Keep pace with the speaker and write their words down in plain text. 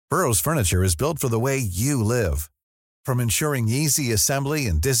Burrow's furniture is built for the way you live. From ensuring easy assembly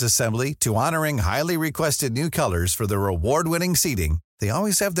and disassembly to honoring highly requested new colors for their award-winning seating, they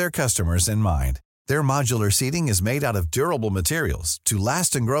always have their customers in mind. Their modular seating is made out of durable materials to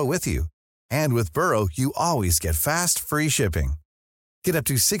last and grow with you. And with Burrow, you always get fast, free shipping. Get up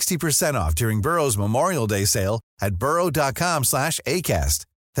to 60% off during Burrow's Memorial Day sale at burrow.com/ACAST.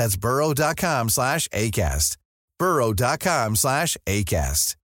 That's burrow.com/ACAST.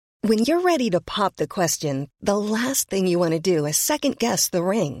 burrow.com/ACAST. When you're ready to pop the question, the last thing you want to do is second-guess the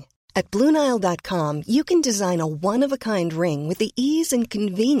ring. At BlueNile.com, you can design a one-of-a-kind ring with the ease and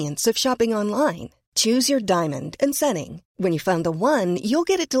convenience of shopping online. Choose your diamond and setting. When you find the one, you'll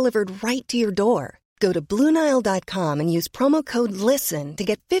get it delivered right to your door. Go to BlueNile.com and use promo code LISTEN to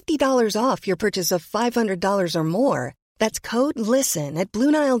get $50 off your purchase of $500 or more. That's code LISTEN at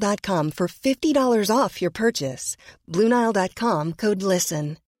BlueNile.com for $50 off your purchase. BlueNile.com, code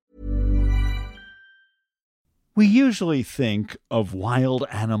LISTEN. We usually think of wild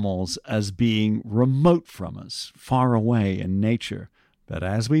animals as being remote from us, far away in nature. But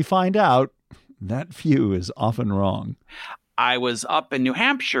as we find out, that view is often wrong. I was up in New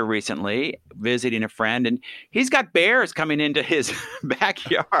Hampshire recently visiting a friend, and he's got bears coming into his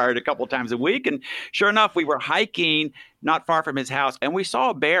backyard a couple times a week. And sure enough, we were hiking not far from his house, and we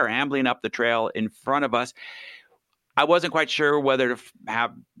saw a bear ambling up the trail in front of us. I wasn't quite sure whether to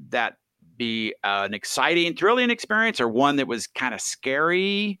have that be an exciting, thrilling experience or one that was kind of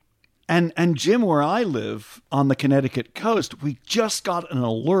scary. And Jim, where I live on the Connecticut coast, we just got an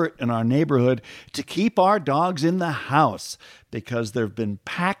alert in our neighborhood to keep our dogs in the house because there have been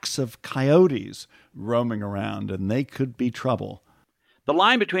packs of coyotes roaming around and they could be trouble. The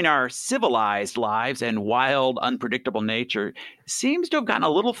line between our civilized lives and wild, unpredictable nature seems to have gotten a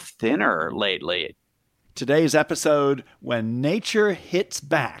little thinner lately. Today's episode, When Nature Hits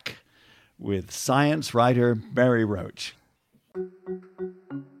Back, with science writer Mary Roach.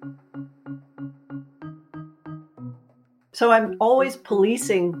 So I'm always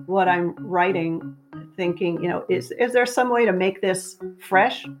policing what I'm writing, thinking, is there some way to make this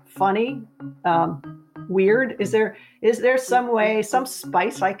fresh, funny, weird? Is there some way, some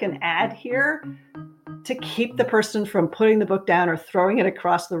spice I can add here to keep the person from putting the book down or throwing it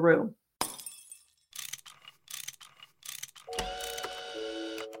across the room?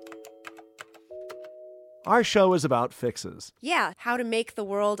 Our show is about fixes. Yeah, how to make the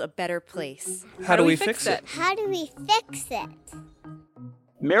world a better place. How do we fix it? How do we fix it?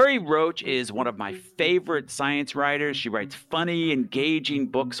 Mary Roach is one of my favorite science writers. She writes funny, engaging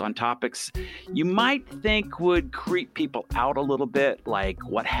books on topics you might think would creep people out a little bit, like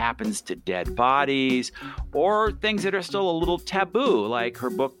what happens to dead bodies, or things that are still a little taboo, like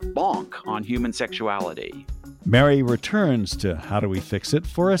her book Bonk on human sexuality. Mary returns to How Do We Fix It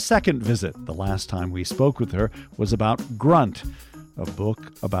for a second visit. The last time we spoke with her was about Grunt, a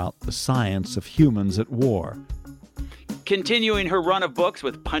book about the science of humans at war. Continuing her run of books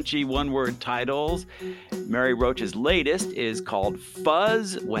with punchy one-word titles, Mary Roach's latest is called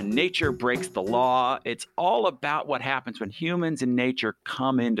Fuzz, When Nature Breaks the Law. It's all about what happens when humans and nature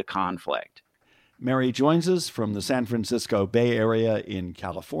come into conflict. Mary joins us from the San Francisco Bay Area in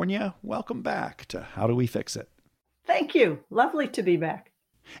California. Welcome back to How Do We Fix It? Thank you. Lovely to be back.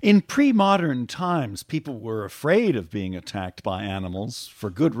 In pre-modern times, people were afraid of being attacked by animals for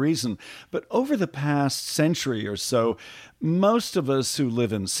good reason. But over the past century or so, most of us who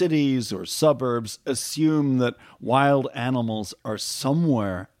live in cities or suburbs assume that wild animals are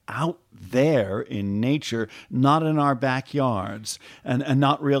somewhere out there in nature, not in our backyards, and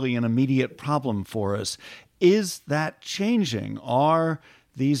not really an immediate problem for us. Is that changing? Are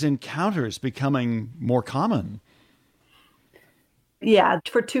these encounters becoming more common? Yeah,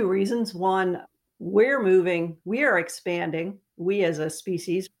 for two reasons. One, we're moving, we are expanding. We as a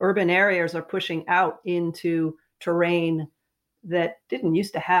species, urban areas are pushing out into terrain that didn't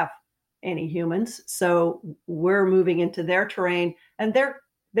used to have any humans. So we're moving into their terrain, and they're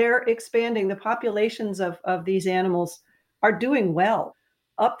expanding. The populations of these animals are doing well.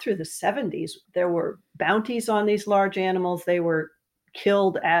 Up through the 70s, there were bounties on these large animals. They were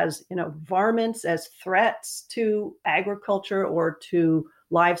killed as, varmints, as threats to agriculture or to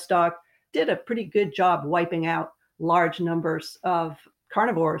livestock. Did a pretty good job wiping out large numbers of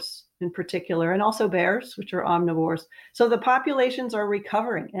carnivores in particular, and also bears, which are omnivores. So the populations are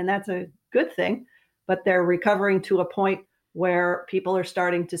recovering, and that's a good thing, but they're recovering to a point where people are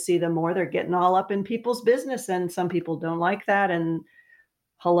starting to see them more. They're getting all up in people's business, and some people don't like that. And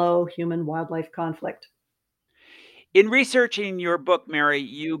hello, human-wildlife conflict. In researching your book, Mary,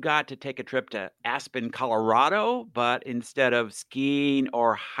 you got to take a trip to Aspen, Colorado, but instead of skiing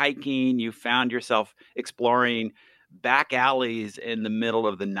or hiking, you found yourself exploring back alleys in the middle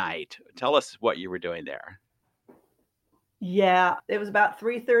of the night. Tell us what you were doing there. Yeah, it was about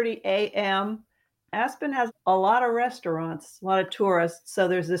 3:30 a.m. Aspen has a lot of restaurants, a lot of tourists. So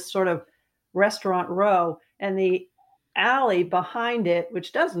there's this sort of restaurant row, and the alley behind it,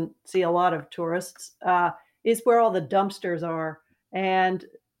 which doesn't see a lot of tourists, is where all the dumpsters are. And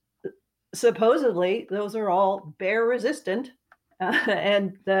supposedly those are all bear resistant,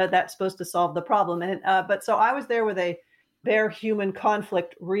 and that's supposed to solve the problem. And but so I was there with a bear human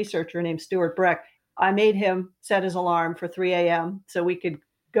conflict researcher named Stuart Breck. I made him set his alarm for 3 a.m. so we could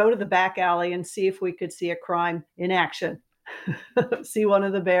go to the back alley and see if we could see a crime in action. See one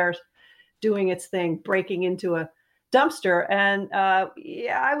of the bears doing its thing, breaking into a dumpster. And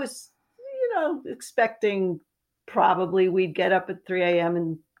yeah, I was, expecting probably we'd get up at 3 a.m.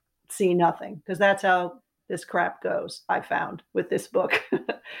 and see nothing, because that's how this crap goes, I found with this book.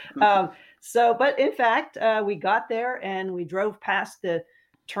 But in fact, we got there and we drove past the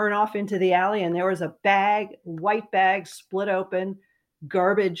turn off into the alley, and there was a white bag split open,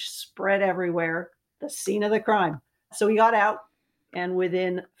 garbage spread everywhere, the scene of the crime. So we got out, and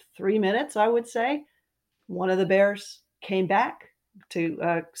within 3 minutes, I would say, one of the bears came back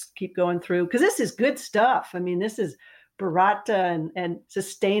to keep going through, because this is good stuff. I mean, this is burrata and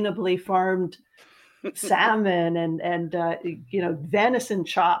sustainably farmed salmon and venison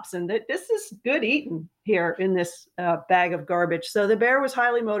chops, and this is good eating here in this bag of garbage. So the bear was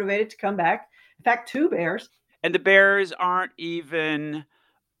highly motivated to come back. In fact, 2 bears. And the bears aren't even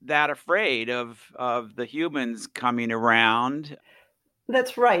that afraid of the humans coming around.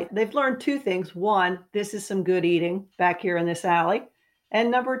 That's right. They've learned 2 things. One, this is some good eating back here in this alley. And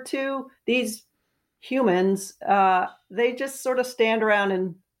number 2, these humans, they just sort of stand around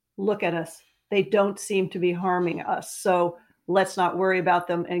and look at us. They don't seem to be harming us. So let's not worry about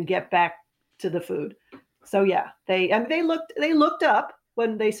them and get back to the food. So yeah, they looked up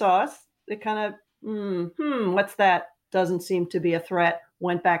when they saw us. They kind of, what's that? Doesn't seem to be a threat.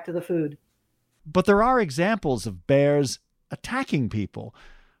 Went back to the food. But there are examples of bears attacking people.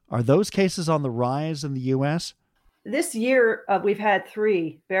 Are those cases on the rise in the U.S.? This year, we've had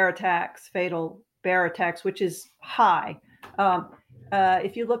 3 fatal bear attacks, which is high.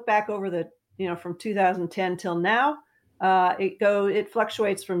 If you look back over from 2010 till now, it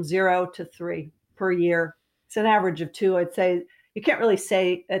fluctuates from 0 to 3 per year. It's an average of 2. I'd say you can't really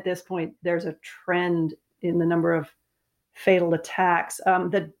say at this point there's a trend in the number of fatal attacks.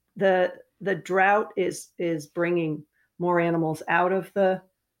 The drought is bringing more animals out of the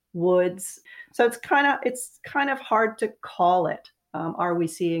woods, so it's kind of hard to call it. Are we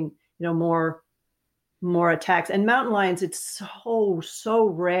seeing more attacks? And mountain lions, it's so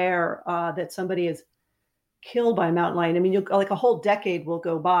rare that somebody is killed by a mountain lion. I mean, like a whole decade will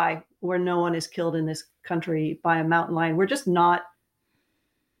go by where no one is killed in this country by a mountain lion. We're just not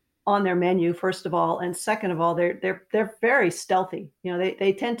on their menu, first of all, and second of all, they're very stealthy.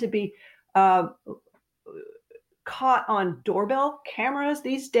 They tend to be caught on doorbell cameras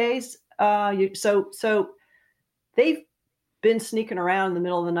these days. So they've been sneaking around in the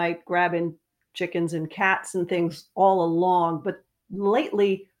middle of the night, grabbing chickens and cats and things all along. But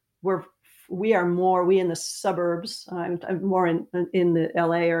lately, we in the suburbs. I'm more in the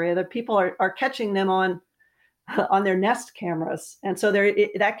LA area. The people are catching them on their Nest cameras, and so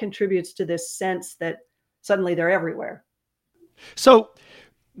that contributes to this sense that suddenly they're everywhere. So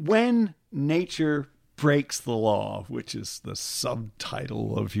when nature breaks the law, which is the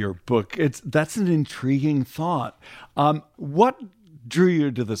subtitle of your book, that's an intriguing thought. What drew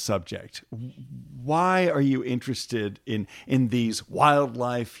you to the subject? Why are you interested in these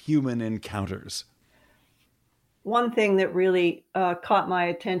wildlife-human encounters? One thing that really caught my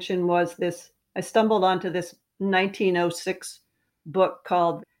attention was this. I stumbled onto this 1906 book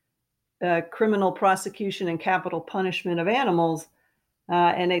called Criminal Prosecution and Capital Punishment of Animals,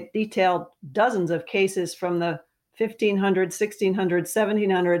 and it detailed dozens of cases from the 1500s, 1600s,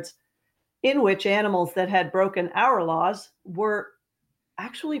 1700s, in which animals that had broken our laws were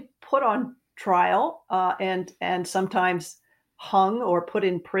actually put on trial and sometimes hung or put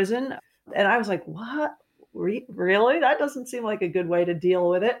in prison. And I was like, what? Really? That doesn't seem like a good way to deal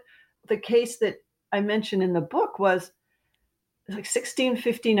with it. The case that I mentioned in the book was like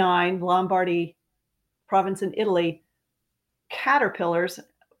 1659, Lombardy province in Italy. Caterpillars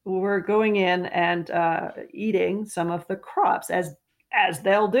were going in and eating some of the crops, as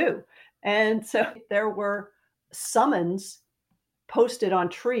they'll do. And so there were summons posted on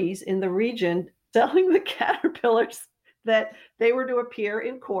trees in the region telling the caterpillars that they were to appear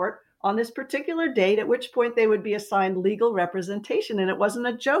in court on this particular date, at which point they would be assigned legal representation. And it wasn't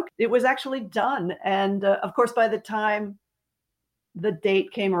a joke. It was actually done. And of course, by the time the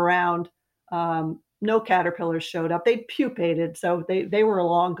date came around, no caterpillars showed up. They'd pupated, so they were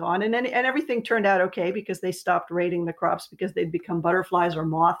long gone. And everything turned out okay because they stopped raiding the crops because they'd become butterflies or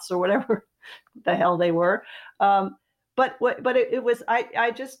moths or whatever the hell they were. But it was,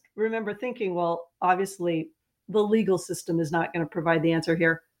 I just remember thinking, well, obviously the legal system is not going to provide the answer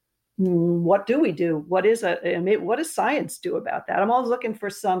here. What do we do? What does science do about that? I'm always looking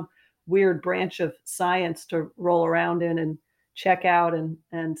for some weird branch of science to roll around in and check out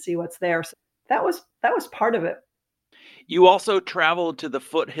and see what's there. So that was part of it. You also traveled to the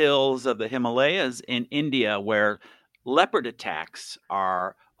foothills of the Himalayas in India, where leopard attacks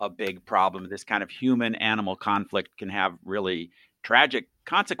are a big problem. This kind of human-animal conflict can have really tragic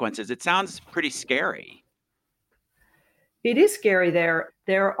consequences. It sounds pretty scary. It is scary there.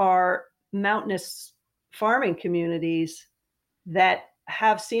 There are mountainous farming communities that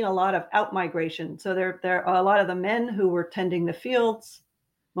have seen a lot of outmigration. So there are a lot of the men who were tending the fields,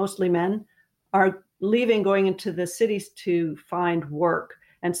 mostly men, are leaving, going into the cities to find work.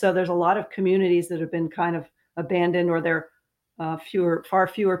 And so there's a lot of communities that have been kind of abandoned, or they're far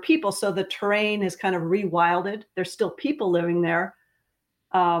fewer people. So the terrain is kind of rewilded. There's still people living there,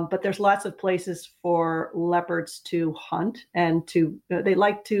 but there's lots of places for leopards to hunt, and they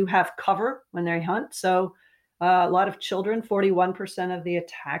like to have cover when they hunt. So a lot of children, 41% of the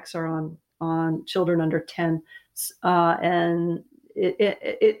attacks are on children under 10. And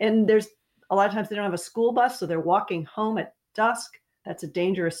there's a lot of times they don't have a school bus, so they're walking home at dusk. That's a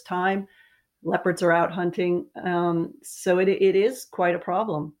dangerous time. Leopards are out hunting. So it is quite a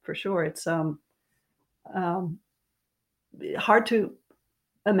problem for sure. It's hard to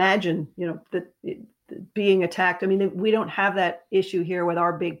imagine, that being attacked. I mean, we don't have that issue here with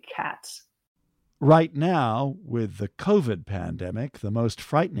our big cats. Right now, with the COVID pandemic, the most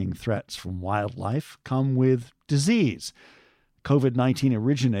frightening threats from wildlife come with disease. COVID-19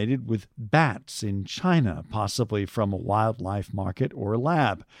 originated with bats in China, possibly from a wildlife market or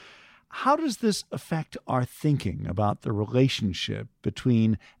lab. How does this affect our thinking about the relationship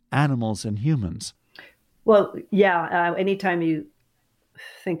between animals and humans? Well, yeah. Anytime you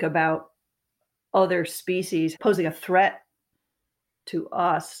think about other species posing a threat to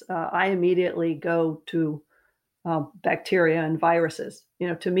us, I immediately go to bacteria and viruses.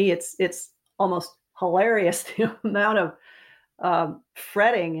 To me, it's almost hilarious the amount of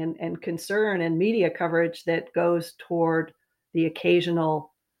fretting and concern and media coverage that goes toward the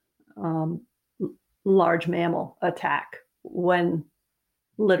occasional large mammal attack, when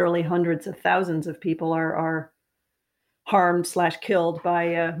literally hundreds of thousands of people are harmed/killed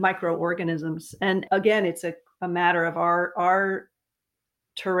by microorganisms. And again, it's a matter of our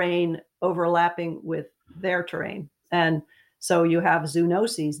terrain overlapping with their terrain. And so you have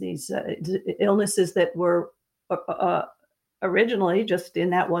zoonoses, these illnesses that were originally just in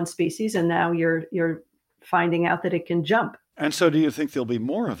that one species, and now you're finding out that it can jump. And so do you think there'll be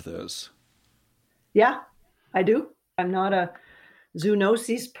more of this? Yeah, I do. I'm not a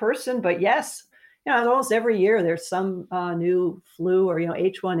zoonoses person, but yes, almost every year there's some new flu or,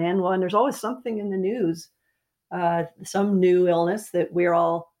 H1N1. There's always something in the news, some new illness that we're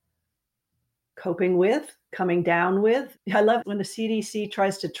all coping with, coming down with. I love when the CDC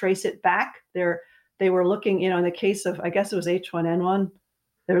tries to trace it back. They were looking, in the case of, I guess it was H1N1,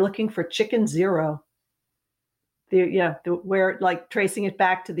 they're looking for chicken zero. Where like tracing it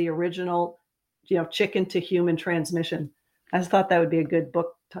back to the original, chicken to human transmission. I just thought that would be a good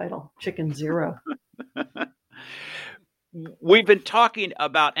book title, Chicken Zero. We've been talking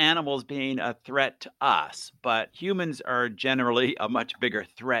about animals being a threat to us, but humans are generally a much bigger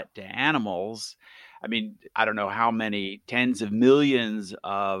threat to animals. I mean, I don't know how many tens of millions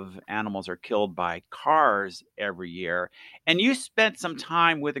of animals are killed by cars every year. And you spent some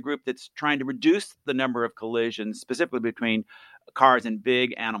time with a group that's trying to reduce the number of collisions, specifically between cars and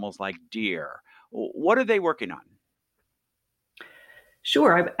big animals like deer. What are they working on?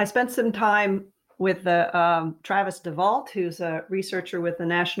 Sure. I spent some time with Travis DeVault, who's a researcher with the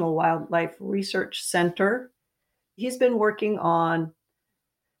National Wildlife Research Center. He's been working on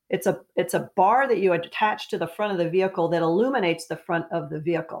It's a bar that you attach to the front of the vehicle that illuminates the front of the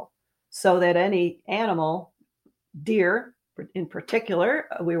vehicle, so that any animal, deer in particular,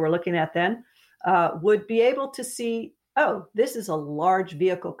 we were looking at then, would be able to see, oh, this is a large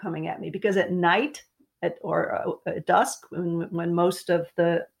vehicle coming at me. Because at night or at dusk, when most of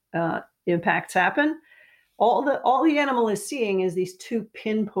the impacts happen, all the animal is seeing is these two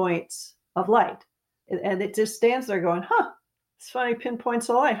pinpoints of light. And it just stands there going, it's funny, pinpoints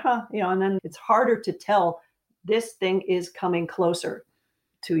of light, and then it's harder to tell this thing is coming closer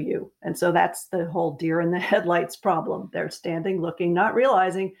to you. And so that's the whole deer in the headlights problem. They're standing, looking, not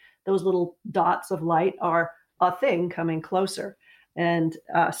realizing those little dots of light are a thing coming closer. And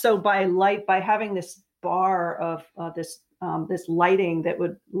so by having this bar of this lighting that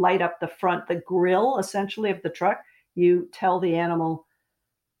would light up the front, the grill essentially of the truck, you tell the animal,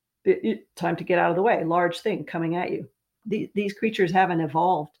 time to get out of the way, large thing coming at you. These creatures haven't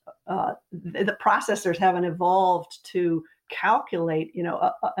evolved. The processors haven't evolved to calculate,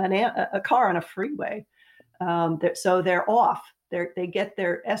 a car on a freeway. So they're off. They get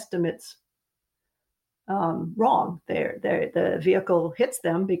their estimates wrong. The vehicle hits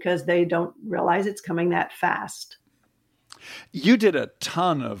them because they don't realize it's coming that fast. You did a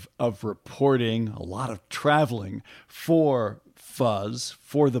ton of reporting, a lot of traveling for Fuzz,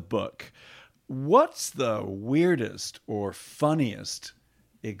 for the book. What's the weirdest or funniest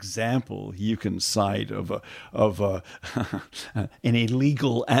example you can cite of an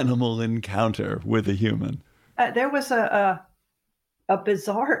illegal animal encounter with a human? There was a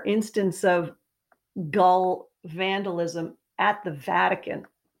bizarre instance of gull vandalism at the Vatican.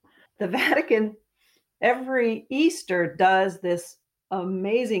 The Vatican every Easter does this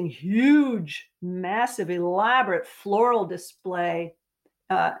amazing, huge, massive, elaborate floral display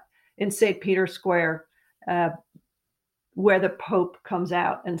in St. Peter's Square, where the Pope comes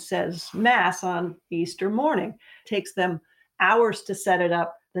out and says Mass on Easter morning. It takes them hours to set it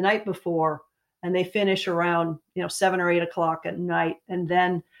up the night before, and they finish around 7 or 8 o'clock at night, and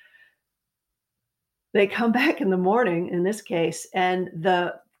then they come back in the morning, in this case, and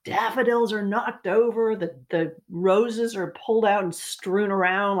the daffodils are knocked over, the roses are pulled out and strewn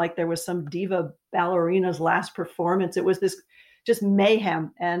around like there was some diva ballerina's last performance. It was this just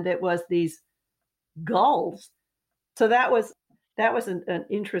mayhem, and it was these gulls. So that was an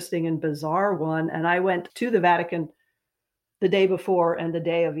interesting and bizarre one. And I went to the Vatican the day before and the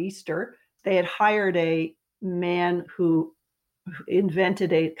day of Easter. They had hired a man who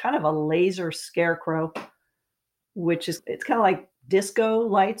invented a kind of a laser scarecrow, it's kind of like disco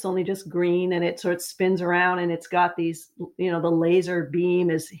lights, only just green, and it sort of spins around, and it's got these, the laser beam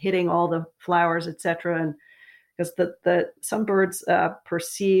is hitting all the flowers, etc. And because some birds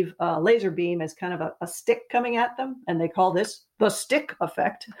perceive a laser beam as kind of a stick coming at them, and they call this the stick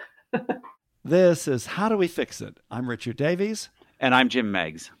effect. This is How Do We Fix It? I'm Richard Davies. And I'm Jim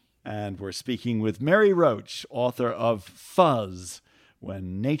Meigs. And we're speaking with Mary Roach, author of Fuzz,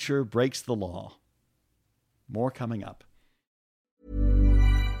 When Nature Breaks the Law. More coming up.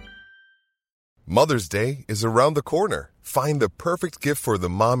 Mother's Day is around the corner. Find the perfect gift for the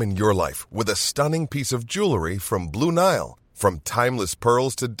mom in your life with a stunning piece of jewelry from Blue Nile. From timeless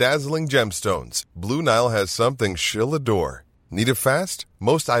pearls to dazzling gemstones, Blue Nile has something she'll adore. Need it fast?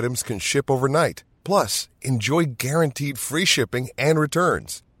 Most items can ship overnight. Plus, enjoy guaranteed free shipping and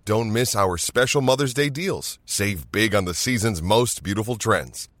returns. Don't miss our special Mother's Day deals. Save big on the season's most beautiful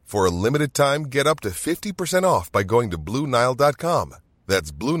trends. For a limited time, get up to 50% off by going to BlueNile.com.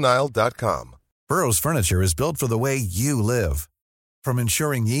 That's BlueNile.com. Burrow's furniture is built for the way you live. From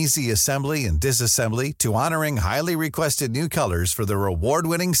ensuring easy assembly and disassembly to honoring highly requested new colors for their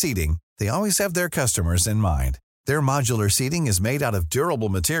award-winning seating, they always have their customers in mind. Their modular seating is made out of durable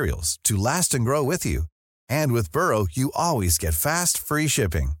materials to last and grow with you. And with Burrow, you always get fast, free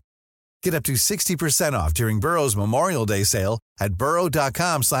shipping. Get up to 60% off during Burrow's Memorial Day sale at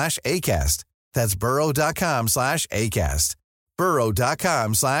burrow.com/ACAST. That's burrow.com/ACAST.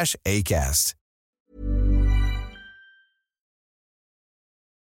 burrow.com/ACAST.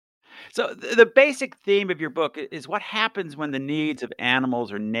 So the basic theme of your book is what happens when the needs of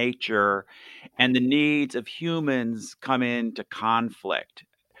animals or nature and the needs of humans come into conflict.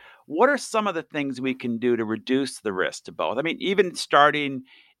 What are some of the things we can do to reduce the risk to both? I mean, even starting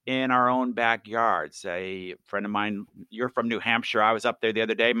in our own backyard. Say, a friend of mine, you're from New Hampshire. I was up there the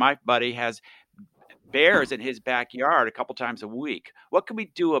other day. My buddy has bears in his backyard a couple times a week. What can we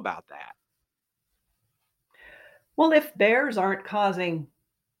do about that? Well, if bears aren't causing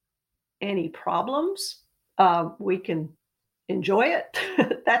any problems, we can enjoy it.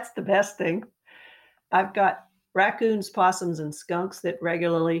 That's the best thing. I've got raccoons, possums, and skunks that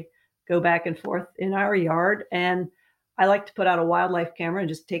regularly go back and forth in our yard. And I like to put out a wildlife camera and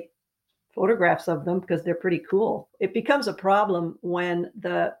just take photographs of them because they're pretty cool. It becomes a problem when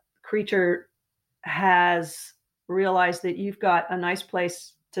the creature has realized that you've got a nice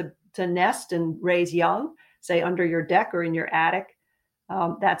place to nest and raise young, say under your deck or in your attic.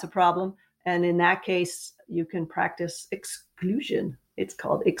 That's a problem. And in that case, you can practice exclusion. It's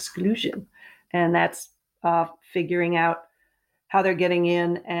called exclusion. And that's figuring out how they're getting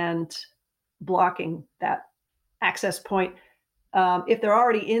in and blocking that access point. If they're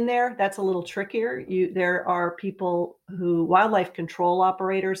already in there, that's a little trickier. There are wildlife control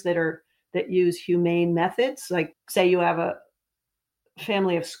operators that use humane methods. Like, say you have a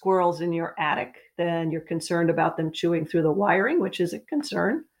family of squirrels in your attic, then you're concerned about them chewing through the wiring, which is a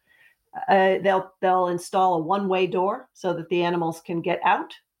concern. They'll install a one-way door so that the animals can get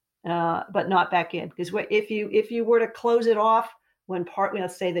out, but not back in. Because if you were to close it off when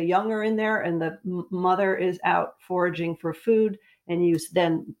let's say the young are in there and the mother is out foraging for food, and you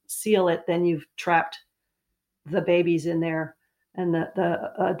then seal it, then you've trapped the babies in there and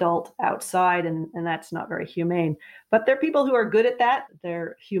the adult outside, and that's not very humane. But there are people who are good at that.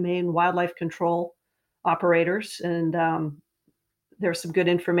 They're humane wildlife control operators, and there's some good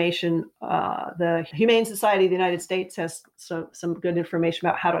information. The Humane Society of the United States has some good information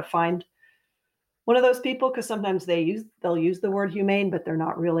about how to find one of those people, because sometimes they'll use the word humane, but they're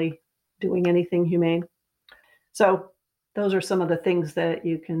not really doing anything humane. So those are some of the things that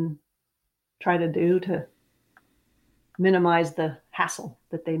you can try to do to minimize the hassle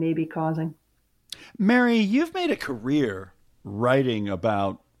that they may be causing. Mary, you've made a career writing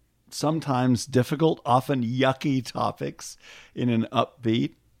about sometimes difficult, often yucky topics in an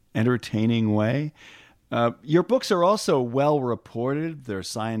upbeat, entertaining way. Your books are also well reported. They're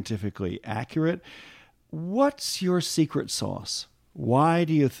scientifically accurate. What's your secret sauce? Why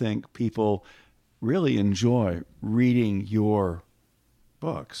do you think people really enjoy reading your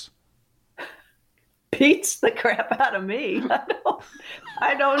books? Beats the crap out of me.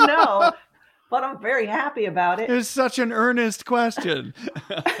 I don't know, but I'm very happy about it. It's such an earnest question.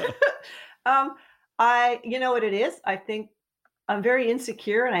 You know what it is? I think I'm very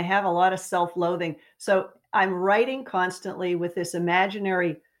insecure and I have a lot of self-loathing. So I'm writing constantly with this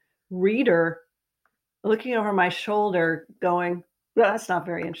imaginary reader looking over my shoulder going, well, that's not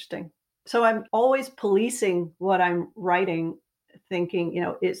very interesting. So I'm always policing what I'm writing, thinking,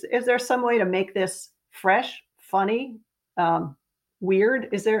 is there some way to make this fresh, funny, weird?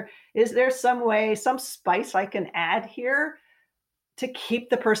 Is there some way, some spice I can add here to keep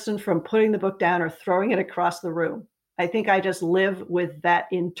the person from putting the book down or throwing it across the room? I think I just live with that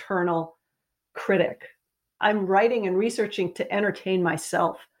internal critic. I'm writing and researching to entertain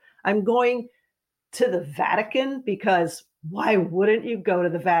myself. I'm going to the Vatican because why wouldn't you go to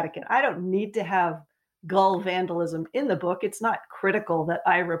the Vatican? I don't need to have gull vandalism in the book. It's not critical that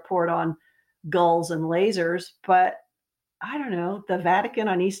I report on gulls and lasers, but I don't know, the Vatican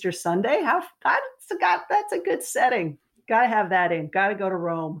on Easter Sunday, that's a good setting. Got to have that in. Got to go to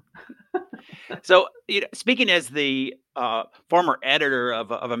Rome. So, speaking as the former editor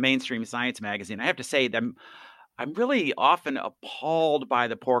of a mainstream science magazine, I have to say that I'm really often appalled by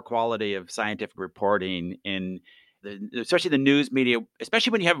the poor quality of scientific reporting especially the news media,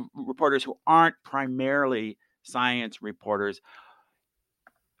 especially when you have reporters who aren't primarily science reporters.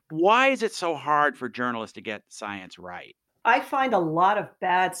 Why is it so hard for journalists to get science right? I find a lot of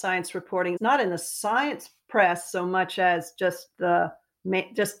bad science reporting, not in the science press so much as just the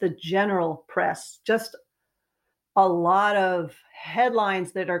general press, just a lot of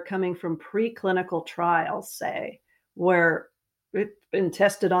headlines that are coming from preclinical trials, say, where it's been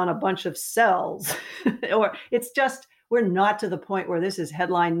tested on a bunch of cells, or we're not to the point where this is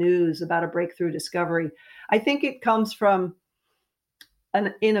headline news about a breakthrough discovery. I think it comes from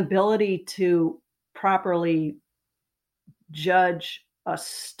an inability to properly judge a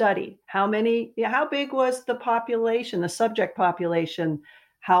study. How big was the population, the subject population?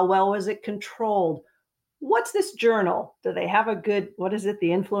 How well was it controlled? What's this journal? Do they have what is it?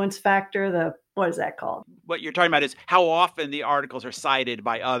 The influence factor? What is that called? What you're talking about is how often the articles are cited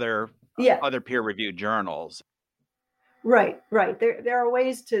by other peer-reviewed journals. Right. There are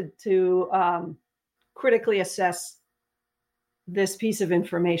ways to critically assess this piece of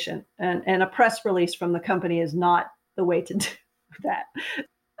information, and a press release from the company is not the way to do that.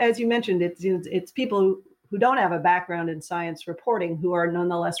 As you mentioned, it's people who don't have a background in science reporting who are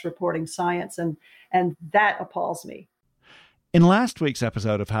nonetheless reporting science, and that appalls me. In last week's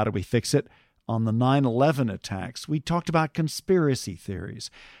episode of How Do We Fix It, on the 9/11 attacks, we talked about conspiracy theories.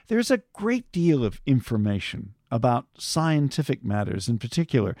 There's a great deal of information about scientific matters in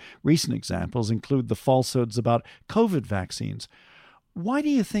particular. Recent examples include the falsehoods about COVID vaccines. Why do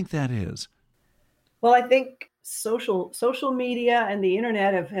you think that is? Well, I think social media and the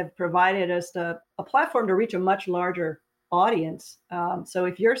internet have provided us a platform to reach a much larger audience. So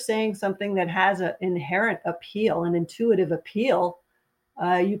if you're saying something that has an inherent appeal, an intuitive appeal,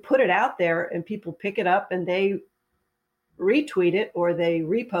 you put it out there and people pick it up and they retweet it or they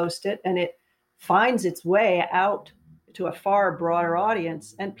repost it, and it finds its way out to a far broader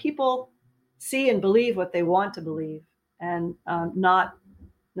audience. And people see and believe what they want to believe, and not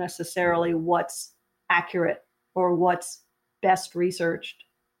necessarily what's accurate or what's best researched.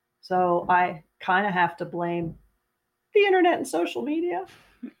 So I kind of have to blame the internet and social media.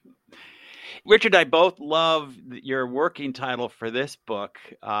 Richard, I both love your working title for this book,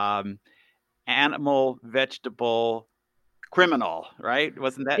 Animal, Vegetable, Criminal, right?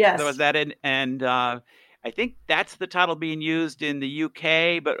 Wasn't that? Yes. Was that in? And I think that's the title being used in the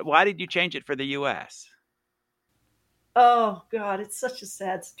UK, but why did you change it for the US? Oh, God, it's such a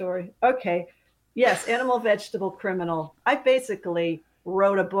sad story. Okay. Yes, Animal, Vegetable, Criminal. I basically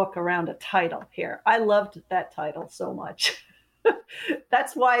wrote a book around a title here. I loved that title so much.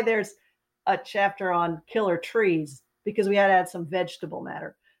 That's why there's a chapter on killer trees, because we had to add some vegetable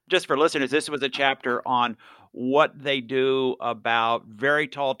matter. Just for listeners, this was a chapter on what they do about very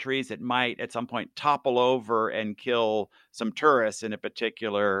tall trees that might at some point topple over and kill some tourists in a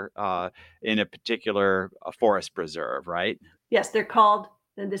particular forest preserve, right? Yes, they're called,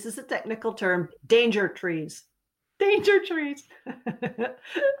 and this is a technical term, danger trees. Danger trees.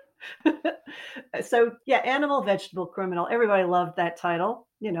 So yeah, Animal, Vegetable, Criminal. Everybody loved that title.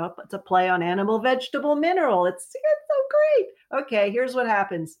 You know, it's a play on animal, vegetable, mineral. It's so great. Okay, here's what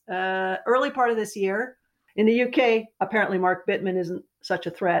happens. Early part of this year in the UK, apparently Mark Bittman isn't such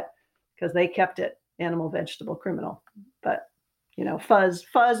a threat because they kept it Animal, Vegetable, Criminal. But, you know, fuzz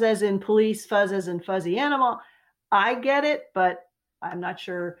as in police, fuzz as in fuzzy animal. I get it, but I'm not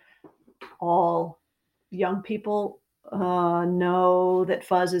sure all young people know that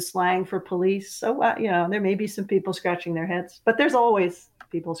fuzz is slang for police. So, you know, there may be some people scratching their heads, but there's always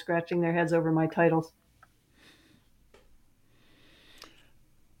people scratching their heads over my titles.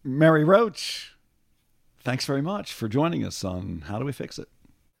 Mary Roach, thanks very much for joining us on How Do We Fix It?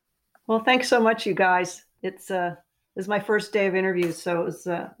 Well, thanks so much, you guys. This is my first day of interviews, so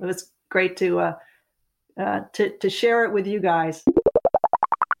it was great to share it with you guys.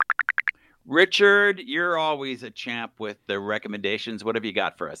 Richard, you're always a champ with the recommendations. What have you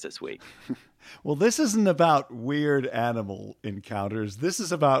got for us this week? Well, this isn't about weird animal encounters. This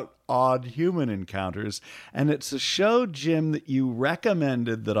is about odd human encounters. And it's a show, Jim, that you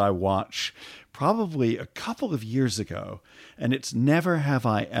recommended that I watch probably a couple of years ago. And it's Never Have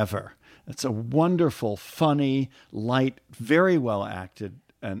I Ever. It's a wonderful, funny, light, very well acted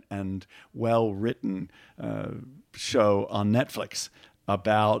and well written show on Netflix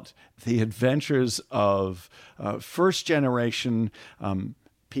about the adventures of first generation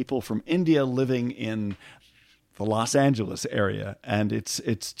people from India living in the Los Angeles area. And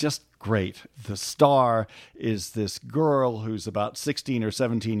it's just great. The star is this girl who's about 16 or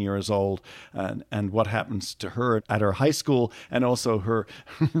 17 years old, and what happens to her at her high school, and also her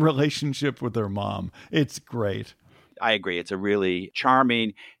relationship with her mom. It's great. I agree. It's a really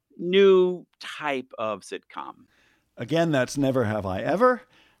charming new type of sitcom. Again, that's Never Have I Ever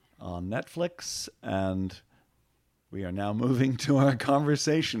on Netflix. And we are now moving to our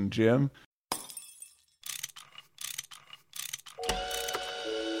conversation, Jim.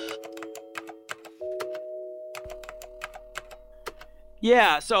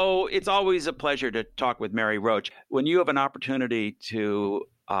 Yeah, so it's always a pleasure to talk with Mary Roach. When you have an opportunity to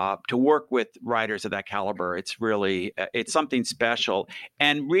work with writers of that caliber, it's something special.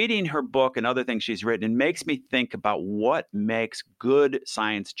 And reading her book and other things she's written, it makes me think about what makes good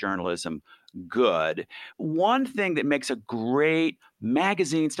science journalism good. One thing that makes a great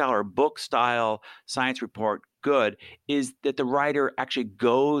magazine style or book style science report good is that the writer actually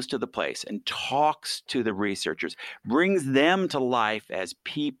goes to the place and talks to the researchers, brings them to life as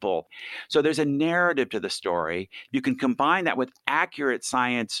people. So there's a narrative to the story. You can combine that with accurate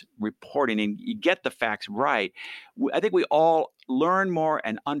science reporting and you get the facts right. I think we all learn more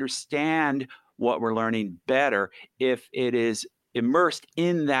and understand what we're learning better if it is immersed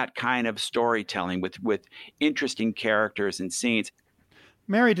in that kind of storytelling with interesting characters and scenes.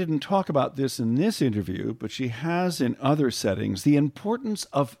 Mary didn't talk about this in this interview, but she has in other settings, the importance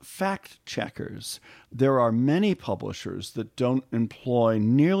of fact checkers. There are many publishers that don't employ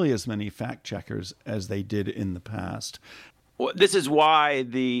nearly as many fact checkers as they did in the past. Well, this is why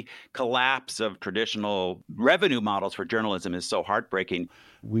the collapse of traditional revenue models for journalism is so heartbreaking.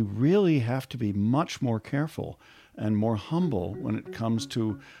 We really have to be much more careful and more humble when it comes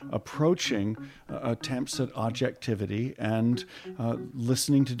to approaching attempts at objectivity and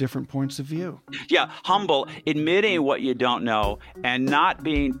listening to different points of view. Yeah, humble, admitting what you don't know and not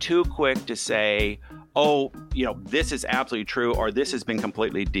being too quick to say, oh, this is absolutely true or this has been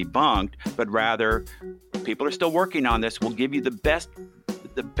completely debunked, but rather People are still working on this. We'll give you the best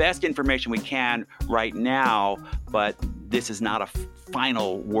information we can right now, but this is not a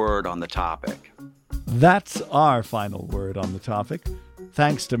final word on the topic. That's our final word on the topic.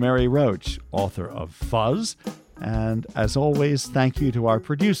 Thanks to Mary Roach, author of Fuzz. And as always, thank you to our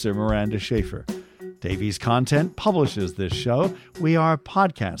producer, Miranda Schaefer. Davies Content publishes this show. We are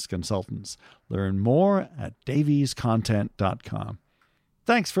podcast consultants. Learn more at daviescontent.com.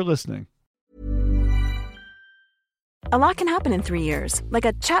 Thanks for listening. A lot can happen in 3 years, like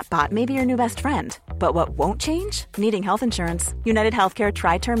a chatbot may be your new best friend. But what won't change? Needing health insurance. United Healthcare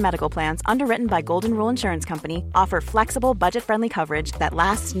Tri-Term Medical Plans, underwritten by Golden Rule Insurance Company, offer flexible, budget-friendly coverage that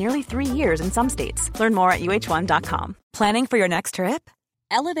lasts nearly 3 years in some states. Learn more at uh1.com. Planning for your next trip?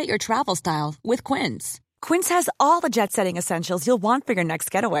 Elevate your travel style with Quince. Quince has all the jet-setting essentials you'll want for your next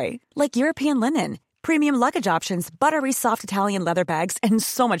getaway, like European linen, premium luggage options, buttery soft Italian leather bags, and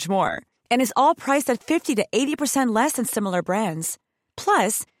so much more. And is all priced at 50 to 80% less than similar brands.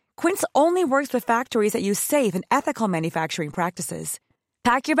 Plus, Quince only works with factories that use safe and ethical manufacturing practices.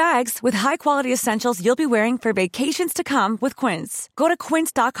 Pack your bags with high-quality essentials you'll be wearing for vacations to come with Quince. Go to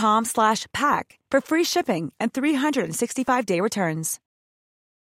quince.com/pack for free shipping and 365-day returns.